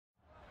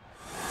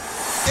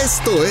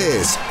Esto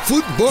es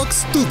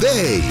Footbox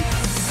Today.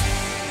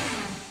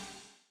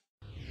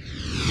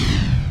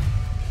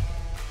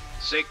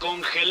 Se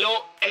congeló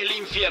el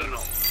infierno.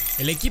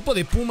 El equipo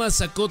de Pumas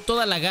sacó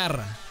toda la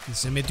garra y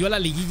se metió a la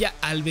liguilla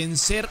al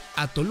vencer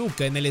a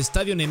Toluca en el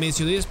estadio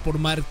Nemesio 10 por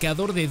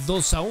marcador de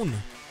 2-1.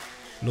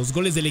 Los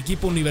goles del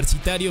equipo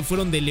universitario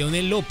fueron de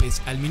Leonel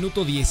López al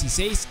minuto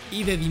 16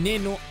 y de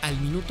Dineno al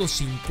minuto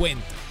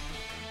 50.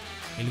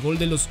 El gol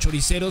de los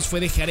choriceros fue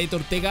de Jared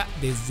Ortega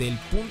desde el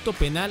punto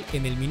penal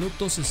en el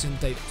minuto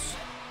 62.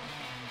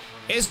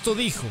 Esto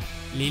dijo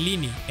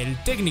Lilini,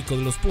 el técnico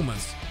de los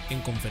Pumas,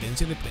 en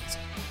conferencia de prensa.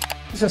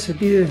 Esa se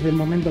pide desde el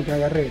momento que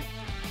agarré,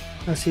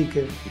 así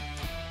que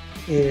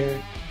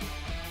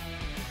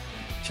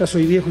ya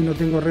soy viejo y no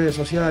tengo redes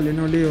sociales,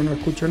 no leo, no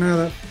escucho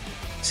nada.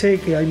 Sé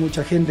que hay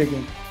mucha gente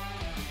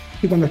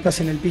que cuando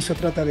estás en el piso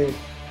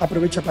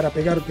aprovecha para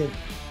pegarte.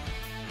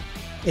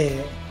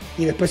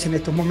 Y después en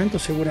estos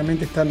momentos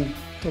seguramente están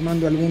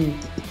tomando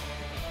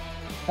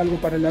algo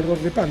para el ardor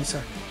de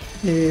panza.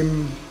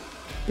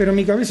 Pero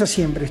mi cabeza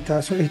siempre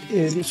está,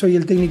 soy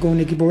el técnico de un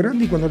equipo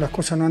grande y cuando las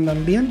cosas no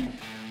andan bien,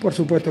 por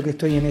supuesto que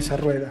estoy en esa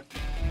rueda.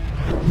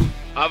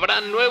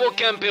 Habrá nuevo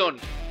campeón.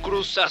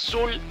 Cruz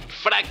Azul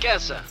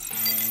fracasa.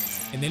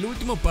 En el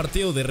último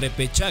partido de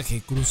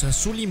repechaje, Cruz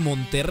Azul y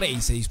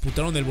Monterrey se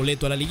disputaron el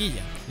boleto a la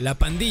liguilla. La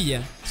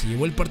pandilla se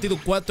llevó el partido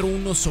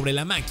 4-1 sobre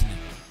la máquina,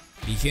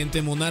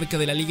 vigente monarca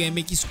de la Liga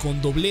MX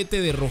con doblete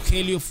de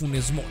Rogelio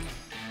Funes Mori.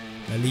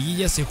 La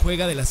liguilla se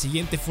juega de la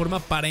siguiente forma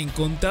para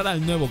encontrar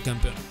al nuevo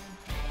campeón.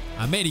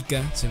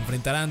 América se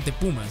enfrentará ante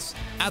Pumas,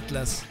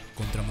 Atlas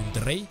contra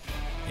Monterrey,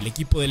 el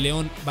equipo de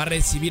León va a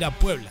recibir a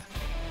Puebla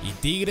y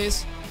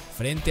Tigres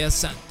frente a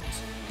Santos.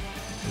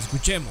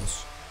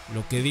 Escuchemos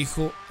lo que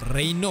dijo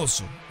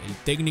Reynoso, el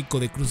técnico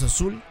de Cruz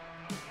Azul,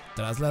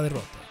 tras la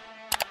derrota.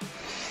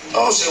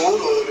 No,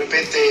 seguro, de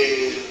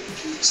repente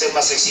ser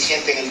más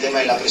exigente en el tema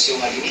de la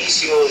presión al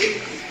inicio,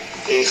 de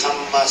dejar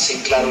más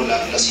en claro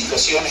las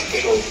situaciones,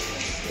 pero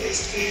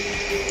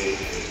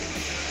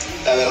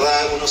la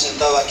verdad uno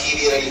sentado aquí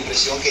diera la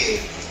impresión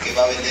que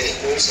va a vender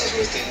excusas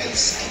o esté en el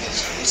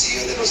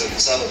sillón de los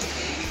acusados.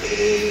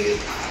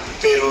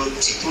 Pero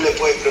si tú le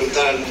puedes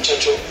preguntar a los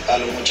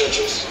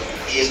muchachos,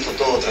 y esto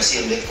todo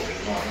trasciende, porque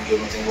yo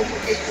no tengo por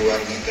qué jugar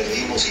ni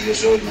perdimos y yo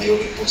soy el mayor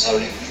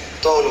responsable.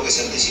 Todo lo que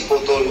se anticipó,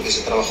 todo lo que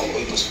se trabajó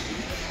hoy pasó.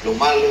 Lo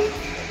malo,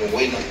 lo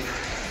bueno,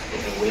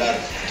 lo regular,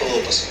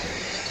 todo pasó.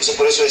 Entonces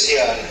por eso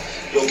decía,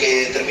 lo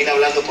que termina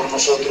hablando por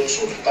nosotros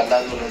o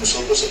respaldándonos a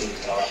nosotros es el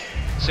trabajo.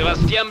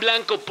 Sebastián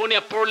Blanco pone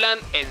a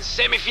Portland en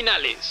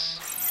semifinales.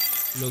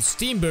 Los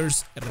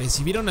Timbers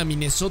recibieron a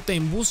Minnesota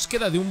en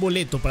búsqueda de un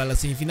boleto para las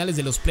semifinales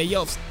de los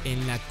playoffs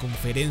en la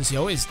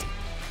Conferencia Oeste.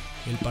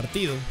 El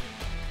partido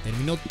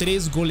terminó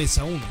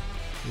 3-1.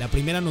 La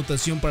primera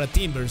anotación para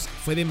Timbers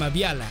fue de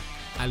Maviala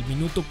al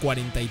minuto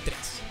 43.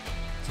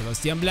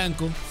 Sebastián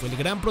Blanco fue el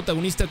gran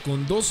protagonista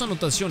con 2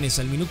 anotaciones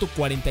al minuto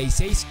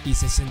 46 y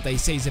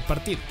 66 de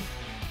partido.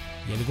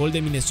 Y el gol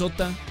de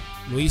Minnesota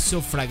lo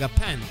hizo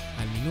Fragapán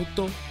al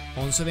minuto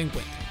 11 de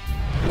encuentro.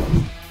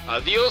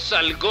 Adiós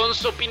al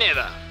Gonzo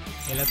Pineda.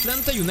 El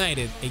Atlanta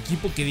United,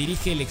 equipo que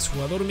dirige el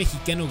exjugador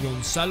mexicano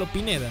Gonzalo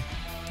Pineda,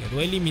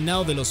 quedó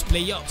eliminado de los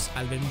playoffs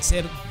al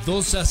vencer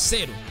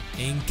 2-0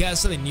 en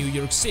casa de New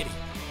York City,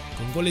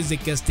 con goles de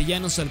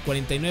Castellanos al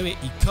 49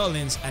 y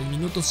Collins al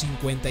minuto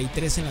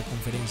 53 en la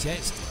conferencia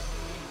este.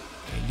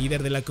 El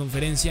líder de la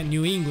conferencia,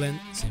 New England,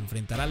 se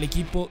enfrentará al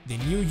equipo de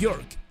New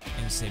York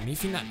en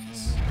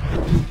semifinales.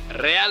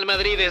 Real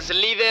Madrid es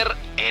líder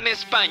en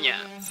España.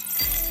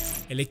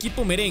 El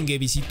equipo merengue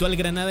visitó al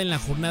Granada en la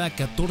jornada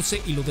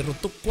 14 y lo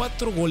derrotó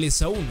 4-1,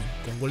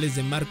 con goles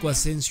de Marco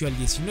Asensio al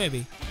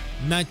 19,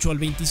 Nacho al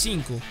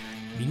 25,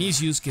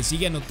 Vinicius, que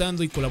sigue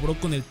anotando y colaboró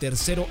con el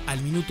tercero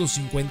al minuto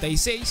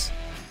 56,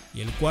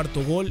 y el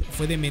cuarto gol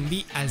fue de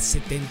Mendy al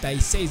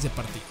 76 de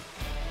partido.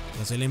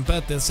 Tras el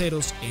empate a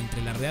ceros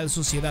entre la Real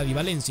Sociedad y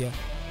Valencia,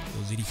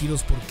 los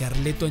dirigidos por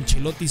Carleto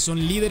Ancelotti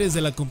son líderes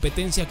de la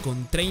competencia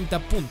con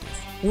 30 puntos,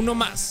 uno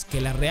más que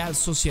la Real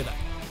Sociedad.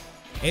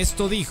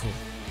 Esto dijo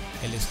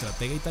el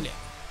estratega italiano.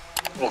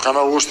 Lo que me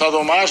ha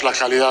gustado más, la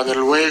calidad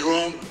del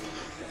juego,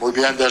 muy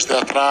bien desde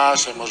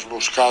atrás, hemos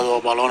buscado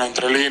balón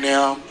entre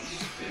línea.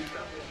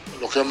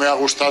 Lo que me ha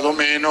gustado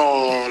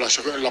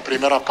menos, la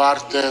primera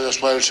parte,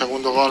 después del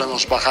segundo gol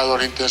hemos bajado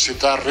la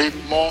intensidad,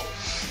 ritmo.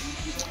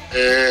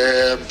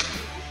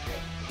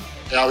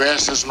 Y a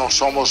veces no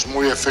somos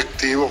muy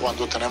efectivos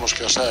cuando tenemos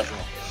que hacerlo.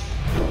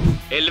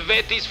 El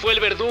Betis fue el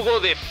verdugo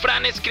de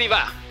Fran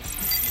Escribá.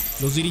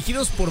 Los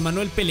dirigidos por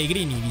Manuel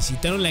Pellegrini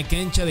visitaron la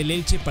cancha del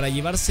Elche para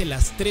llevarse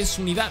las 3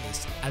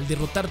 unidades, al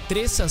derrotar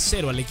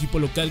 3-0 al equipo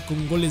local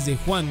con goles de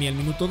Juanmi al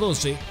minuto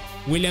 12,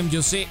 William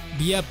José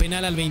vía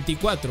penal al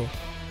 24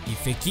 y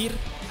Fekir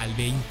al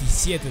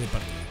 27 de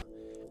partido.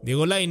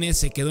 Diego Lainez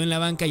se quedó en la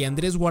banca y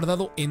Andrés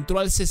Guardado entró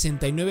al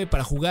 69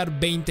 para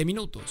jugar 20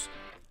 minutos.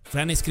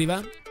 Fran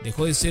Escribá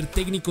dejó de ser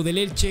técnico del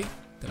Elche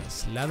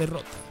tras la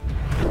derrota.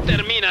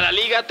 Termina la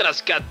liga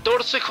tras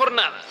 14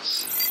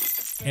 jornadas.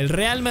 El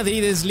Real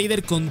Madrid es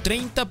líder con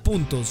 30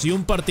 puntos y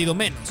un partido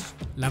menos.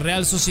 La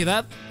Real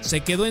Sociedad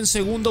se quedó en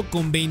segundo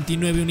con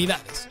 29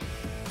 unidades.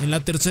 En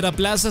la tercera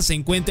plaza se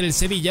encuentra el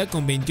Sevilla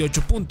con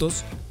 28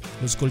 puntos.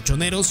 Los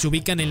colchoneros se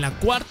ubican en la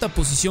cuarta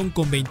posición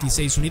con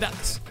 26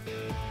 unidades.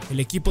 El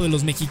equipo de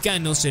los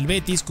mexicanos, el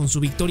Betis, con su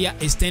victoria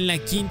está en la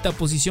quinta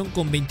posición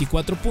con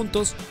 24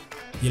 puntos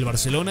y el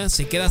Barcelona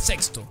se queda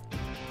sexto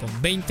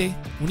con 20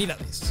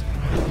 unidades.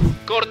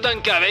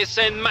 Cortan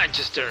cabeza en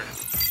Manchester.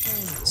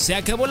 Se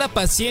acabó la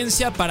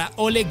paciencia para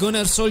Ole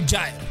Gunnar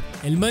Solskjaer.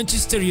 El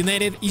Manchester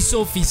United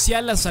hizo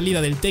oficial la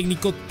salida del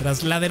técnico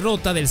tras la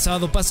derrota del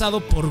sábado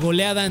pasado por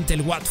goleada ante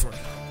el Watford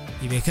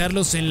y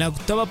dejarlos en la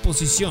octava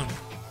posición.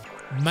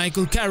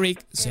 Michael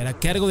Carrick se hará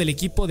cargo del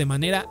equipo de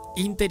manera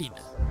interina.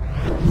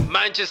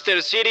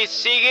 Manchester City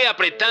sigue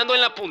apretando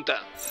en la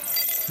punta.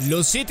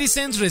 Los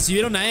Citizens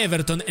recibieron a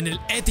Everton en el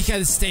Etihad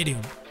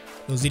Stadium.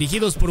 Los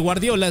dirigidos por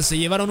Guardiola se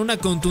llevaron una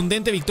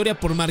contundente victoria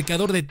por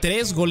marcador de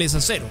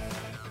 3-0,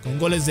 con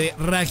goles de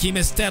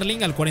Raheem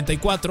Sterling al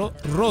 44,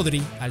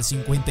 Rodri al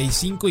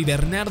 55 y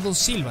Bernardo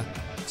Silva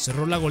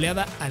cerró la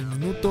goleada al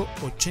minuto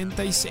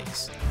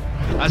 86.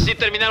 Así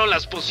terminaron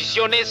las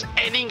posiciones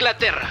en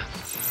Inglaterra.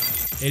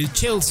 El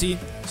Chelsea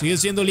sigue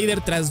siendo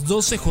líder tras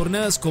 12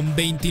 jornadas con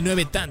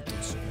 29 tantos.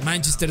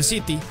 Manchester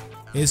City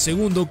es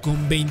segundo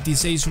con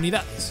 26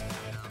 unidades.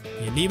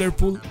 Y el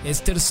Liverpool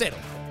es tercero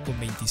con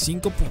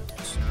 25 puntos.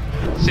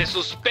 Se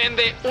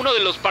suspende uno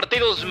de los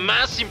partidos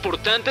más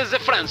importantes de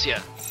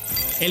Francia.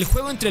 El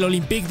juego entre el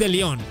Olympique de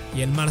Lyon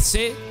y el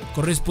Marseille,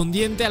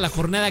 correspondiente a la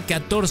jornada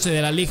 14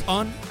 de la Ligue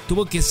 1,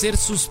 tuvo que ser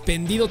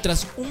suspendido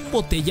tras un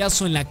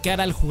botellazo en la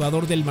cara al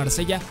jugador del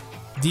Marsella,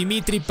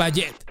 Dimitri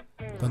Payet,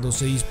 cuando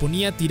se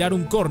disponía a tirar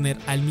un córner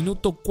al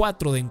minuto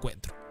 4 de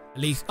encuentro.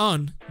 La Ligue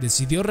 1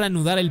 decidió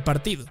reanudar el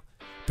partido,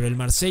 pero el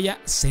Marsella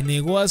se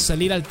negó a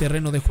salir al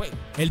terreno de juego.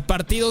 El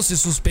partido se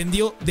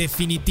suspendió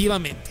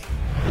definitivamente.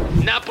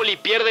 Napoli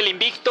pierde el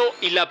invicto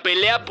y la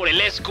pelea por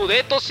el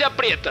Scudetto se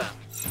aprieta.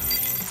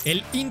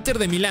 El Inter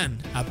de Milán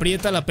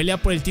aprieta la pelea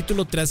por el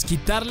título tras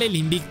quitarle el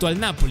invicto al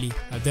Napoli,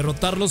 al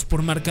derrotarlos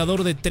por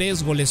marcador de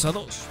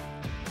 3-2.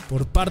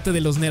 Por parte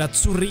de los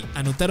nerazzurri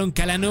anotaron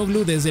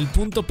Calhanoglu desde el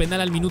punto penal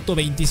al minuto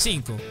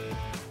 25.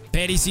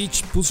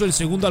 Perisic puso el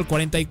segundo al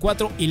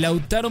 44 y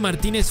Lautaro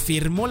Martínez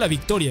firmó la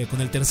victoria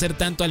con el tercer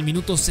tanto al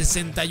minuto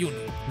 61.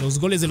 Los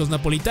goles de los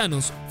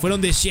napolitanos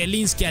fueron de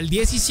Zielinski al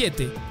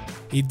 17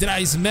 y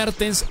Dries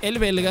Mertens, el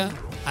belga,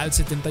 al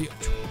 78.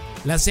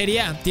 La Serie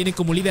A tiene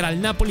como líder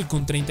al Napoli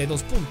con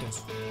 32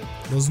 puntos,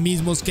 los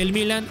mismos que el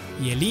Milan,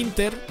 y el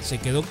Inter se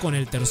quedó con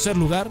el tercer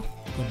lugar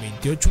con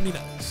 28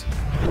 unidades.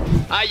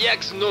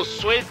 Ajax nos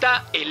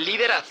suelta el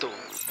liderato.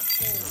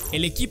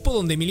 El equipo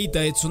donde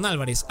milita Edson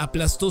Álvarez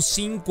aplastó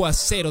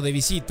 5-0 de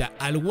visita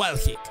al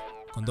Waldhek,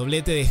 con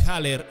doblete de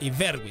Haller y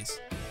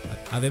Verwis.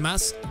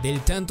 Además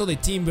del tanto de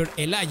Timber,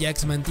 el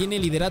Ajax mantiene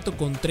el liderato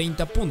con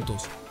 30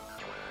 puntos,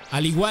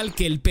 al igual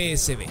que el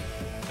PSV.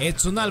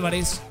 Edson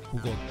Álvarez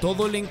jugó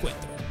todo el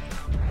encuentro.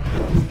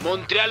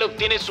 Montreal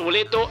obtiene su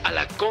boleto a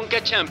la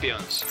Conca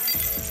Champions.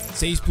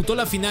 Se disputó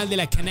la final de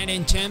la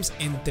Canadian Champs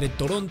entre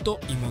Toronto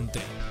y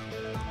Montreal.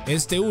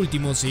 Este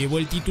último se llevó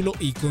el título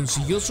y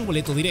consiguió su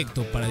boleto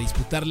directo para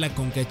disputar la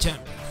Conca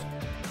Champions.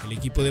 El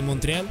equipo de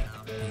Montreal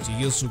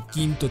consiguió su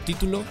quinto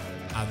título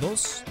a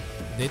 2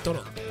 de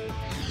Toronto.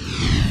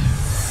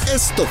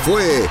 Esto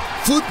fue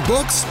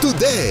Footbox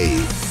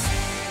Today.